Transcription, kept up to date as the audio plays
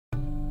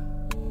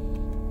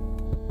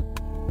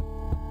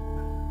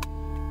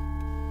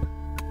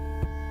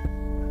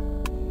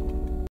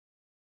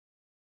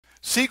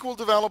SQL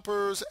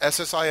developers,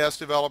 SSIS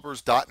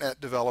developers, .NET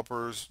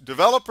developers,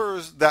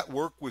 developers that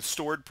work with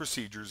stored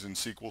procedures in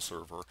SQL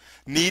Server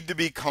need to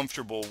be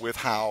comfortable with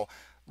how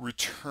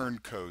return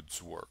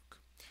codes work.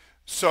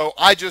 So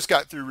I just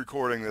got through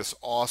recording this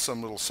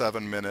awesome little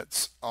 7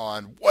 minutes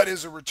on what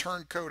is a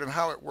return code and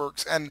how it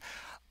works, and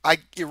I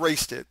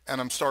erased it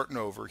and I'm starting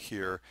over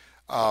here.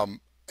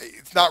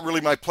 It's not really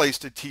my place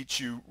to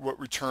teach you what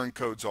return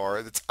codes are.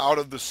 It's out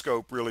of the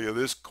scope really of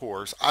this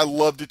course. I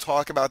love to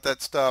talk about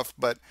that stuff,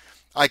 but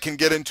I can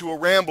get into a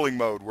rambling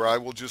mode where I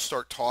will just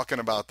start talking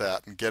about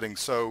that and getting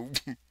so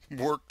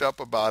worked up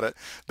about it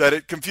that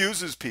it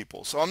confuses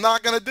people. So I'm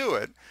not going to do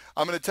it.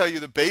 I'm going to tell you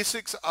the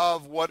basics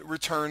of what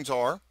returns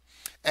are,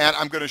 and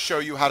I'm going to show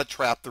you how to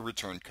trap the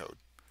return code.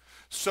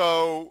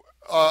 So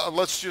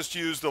let's just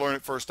use the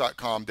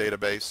learnitfirst.com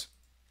database.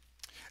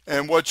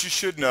 And what you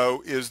should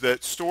know is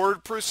that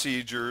stored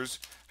procedures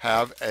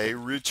have a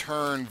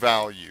return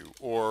value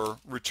or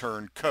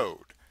return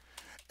code.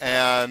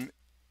 And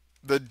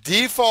the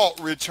default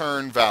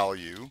return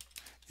value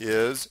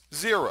is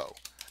 0.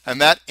 And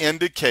that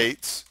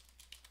indicates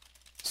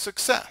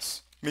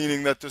success,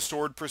 meaning that the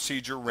stored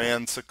procedure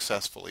ran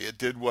successfully. It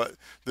did what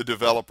the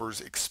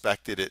developers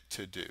expected it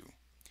to do.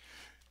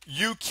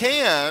 You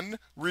can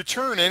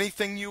return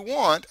anything you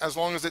want as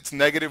long as it's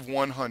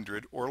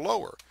 -100 or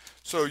lower.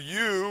 So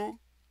you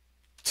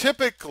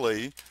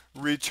typically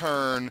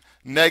return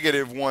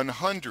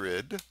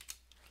 -100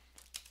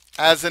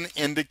 as an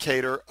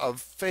indicator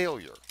of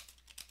failure.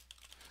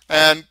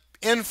 And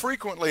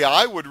infrequently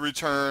I would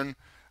return,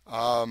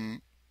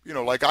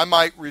 like I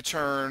might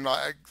return,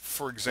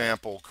 for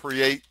example,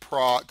 create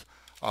proc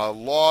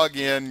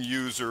login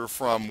user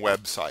from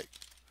website.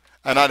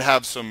 And I'd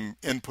have some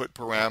input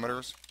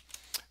parameters.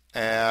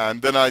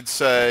 And then I'd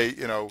say,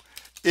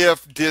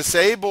 if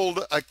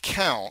disabled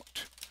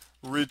account,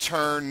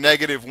 return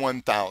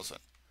 -1000.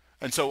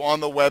 And so on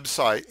the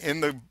website,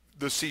 in the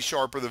C#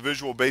 or the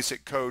Visual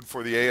Basic code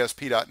for the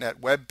ASP.NET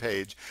web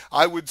page,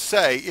 I would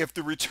say if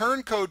the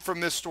return code from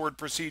this stored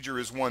procedure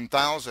is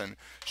 1000,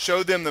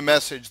 show them the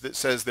message that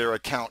says their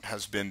account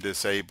has been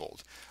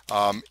disabled.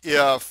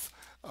 If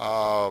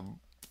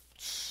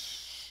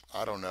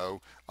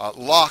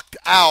locked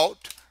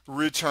out,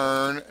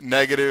 return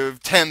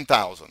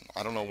 -10,000.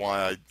 I don't know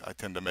why I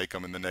tend to make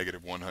them in the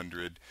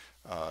 -100,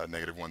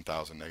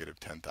 -1000,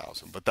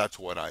 -10,000, but that's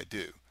what I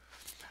do.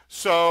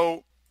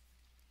 So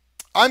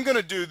I'm going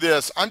to do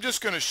this. I'm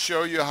just going to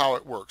show you how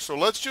it works. So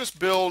let's just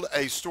build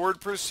a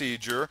stored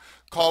procedure,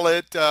 call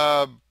it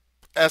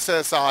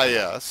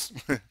SSIS,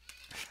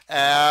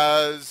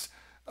 as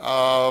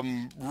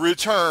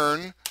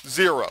return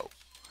 0.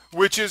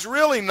 Which is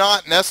really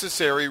not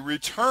necessary.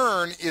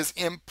 Return is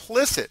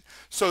implicit.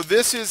 So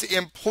this is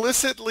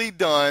implicitly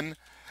done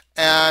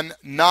and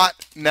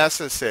not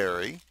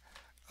necessary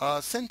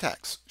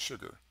syntax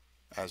sugar,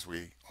 as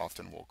we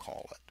often will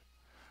call it.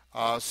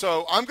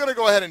 So I'm going to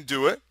go ahead and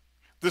do it.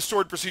 The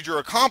stored procedure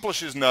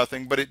accomplishes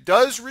nothing, but it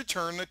does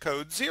return the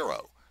code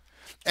 0.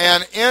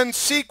 And in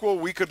SQL,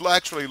 we could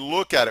actually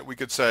look at it. We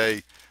could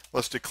say,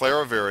 let's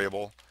declare a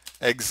variable,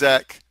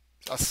 exec,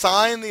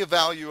 assign the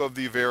value of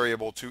the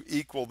variable to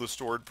equal the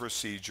stored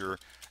procedure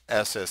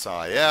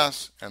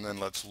SSIS, and then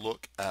let's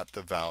look at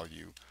the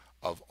value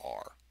of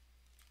R.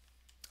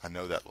 I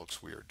know that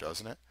looks weird,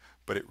 doesn't it?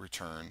 But it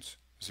returns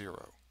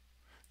 0.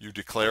 You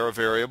declare a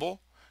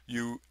variable,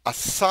 you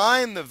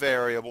assign the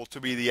variable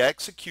to be the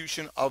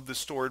execution of the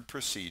stored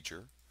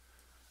procedure,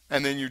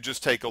 and then you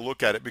just take a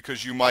look at it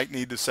because you might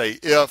need to say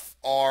if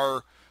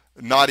R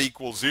not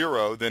equal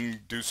 0,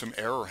 then do some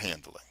error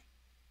handling.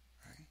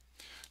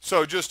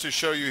 So just to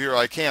show you here,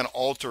 I can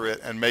alter it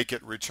and make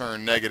it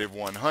return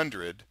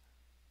 -100.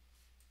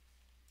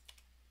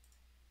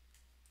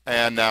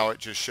 And now it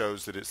just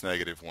shows that it's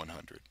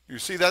 -100. You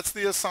see, that's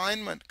the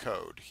assignment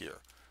code here.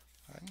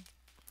 Okay.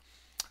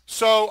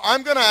 So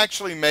I'm going to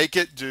actually make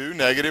it do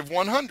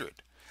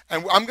 -100.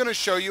 And I'm going to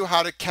show you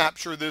how to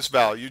capture this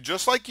value,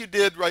 just like you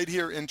did right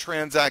here in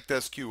Transact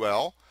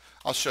SQL.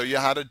 I'll show you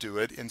how to do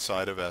it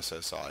inside of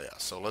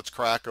SSIS. So let's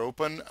crack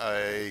open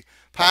a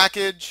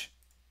package.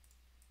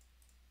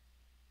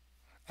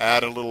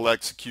 Add a little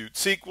execute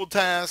SQL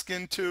task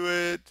into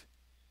it.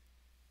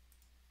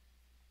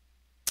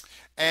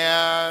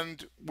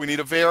 And we need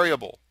a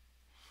variable.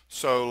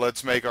 So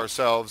let's make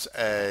ourselves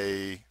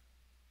a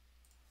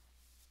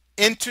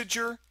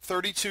integer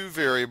 32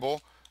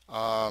 variable,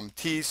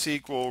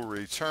 tsql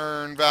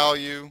return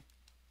value.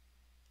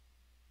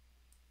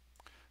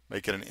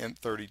 Make it an int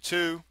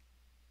 32.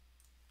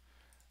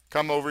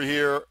 Come over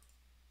here,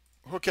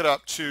 hook it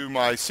up to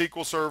my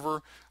SQL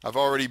Server. I've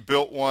already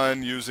built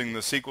one using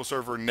the SQL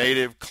Server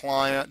native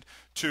client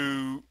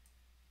to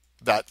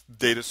that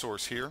data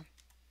source here.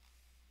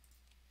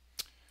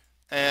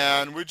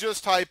 And we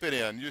just type it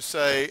in. You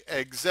say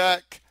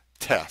exec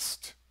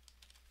test.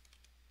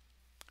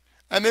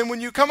 And then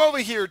when you come over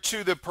here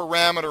to the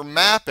parameter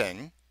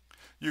mapping,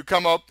 you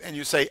come up and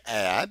you say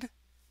add.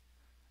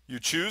 You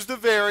choose the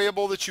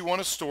variable that you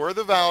want to store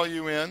the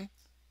value in.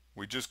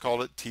 We just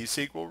call it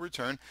tsql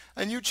return,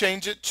 and you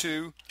change it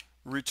to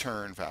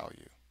return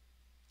value.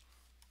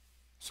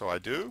 So I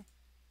do,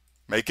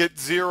 make it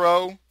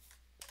 0,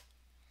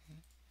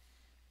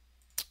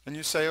 and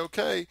you say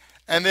okay.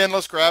 And then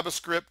let's grab a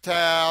script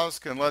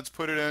task and let's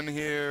put it in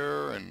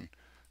here, and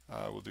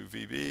we'll do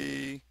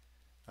VB.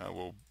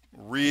 We'll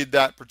read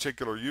that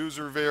particular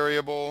user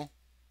variable.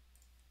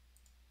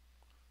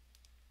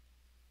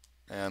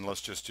 And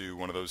let's just do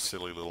one of those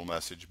silly little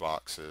message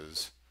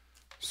boxes.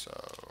 So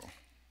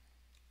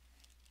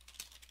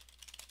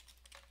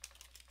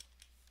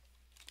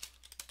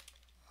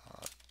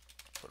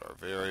put our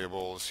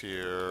variables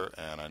here,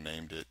 and I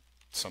named it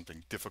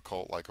something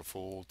difficult like a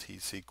full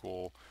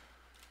T-SQL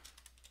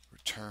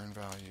return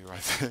value, I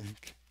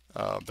think,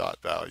 dot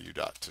value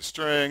dot to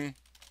string.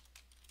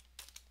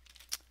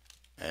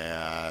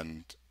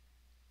 And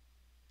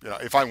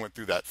if I went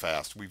through that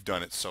fast, we've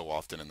done it so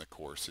often in the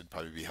course, it'd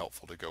probably be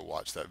helpful to go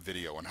watch that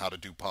video on how to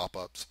do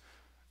pop-ups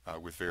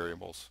with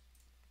variables.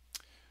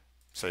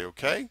 Say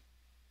OK.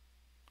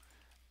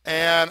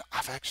 And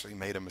I've actually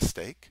made a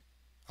mistake.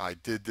 I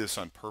did this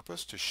on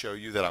purpose to show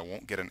you that I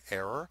won't get an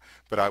error,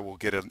 but I will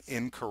get an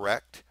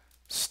incorrect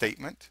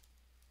statement.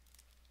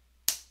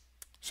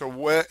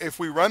 So if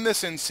we run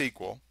this in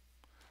SQL,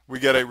 we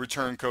get a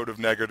return code of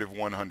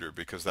 -100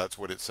 because that's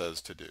what it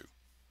says to do.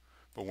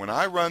 But when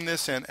I run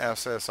this in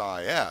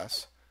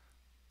SSIS,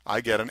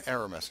 I get an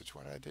error message.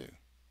 What did I do?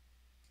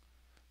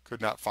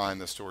 Could not find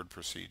the stored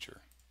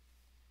procedure.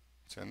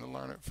 It's in the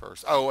learn it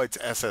first. Oh, it's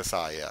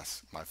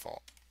SSIS. My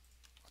fault.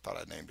 I thought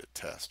I named it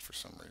test for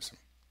some reason.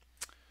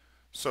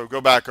 So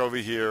go back over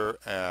here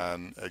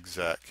and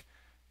exec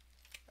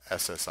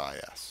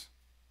SSIS.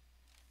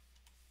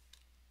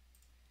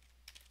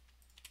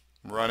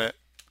 Run it.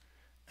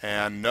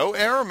 And no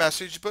error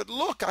message, but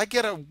look, I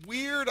get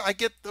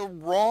the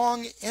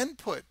wrong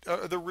input,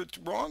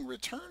 wrong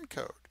return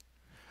code.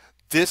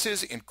 This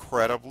is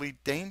incredibly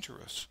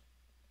dangerous.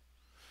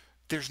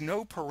 There's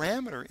no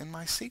parameter in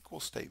my SQL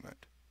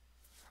statement.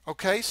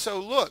 Okay, so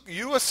look,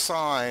 you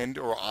assigned,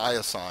 or I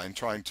assigned,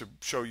 trying to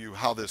show you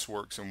how this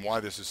works and why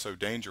this is so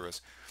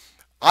dangerous.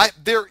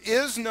 There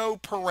is no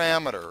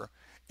parameter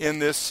in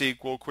this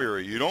SQL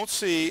query. You don't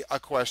see a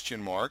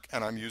question mark,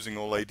 and I'm using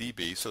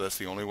OLEDB, so that's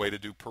the only way to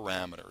do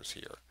parameters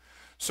here.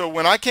 So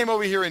when I came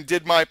over here and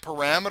did my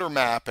parameter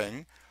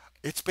mapping,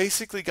 it's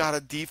basically got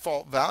a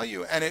default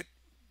value, and it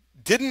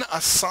didn't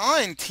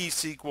assign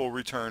T-SQL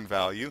return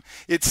value.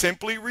 It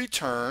simply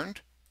returned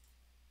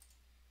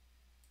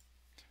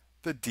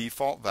the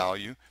default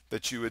value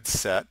that you had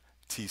set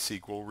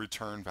T-SQL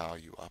return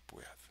value up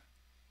with.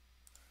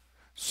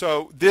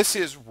 So this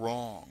is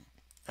wrong.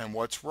 And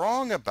what's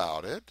wrong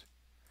about it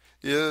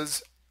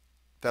is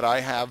that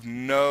I have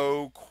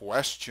no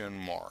question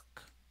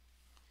mark.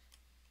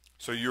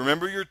 So you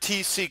remember your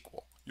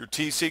T-SQL. Your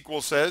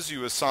T-SQL says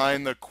you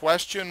assign the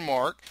question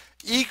mark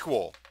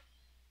equal.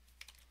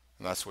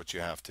 And that's what you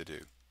have to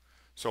do.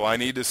 So I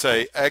need to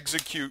say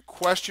execute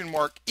question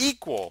mark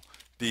equal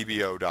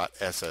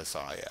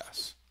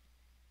dbo.ssis.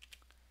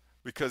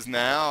 Because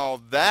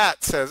now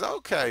that says,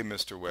 okay,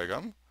 Mr.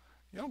 Wiggum,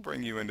 I'll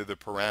bring you into the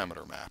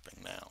parameter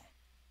mapping now.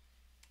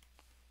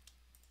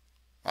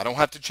 I don't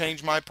have to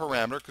change my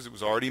parameter because it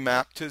was already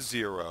mapped to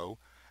 0,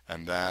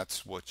 and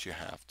that's what you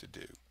have to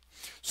do.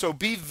 So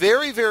be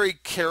very, very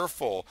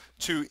careful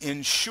to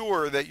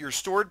ensure that your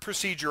stored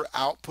procedure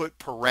output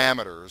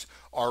parameters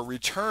are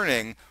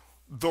returning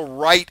the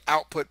right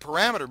output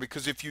parameter,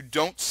 because if you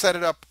don't set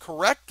it up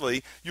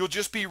correctly, you'll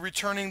just be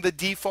returning the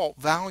default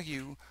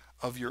value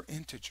of your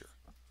integer.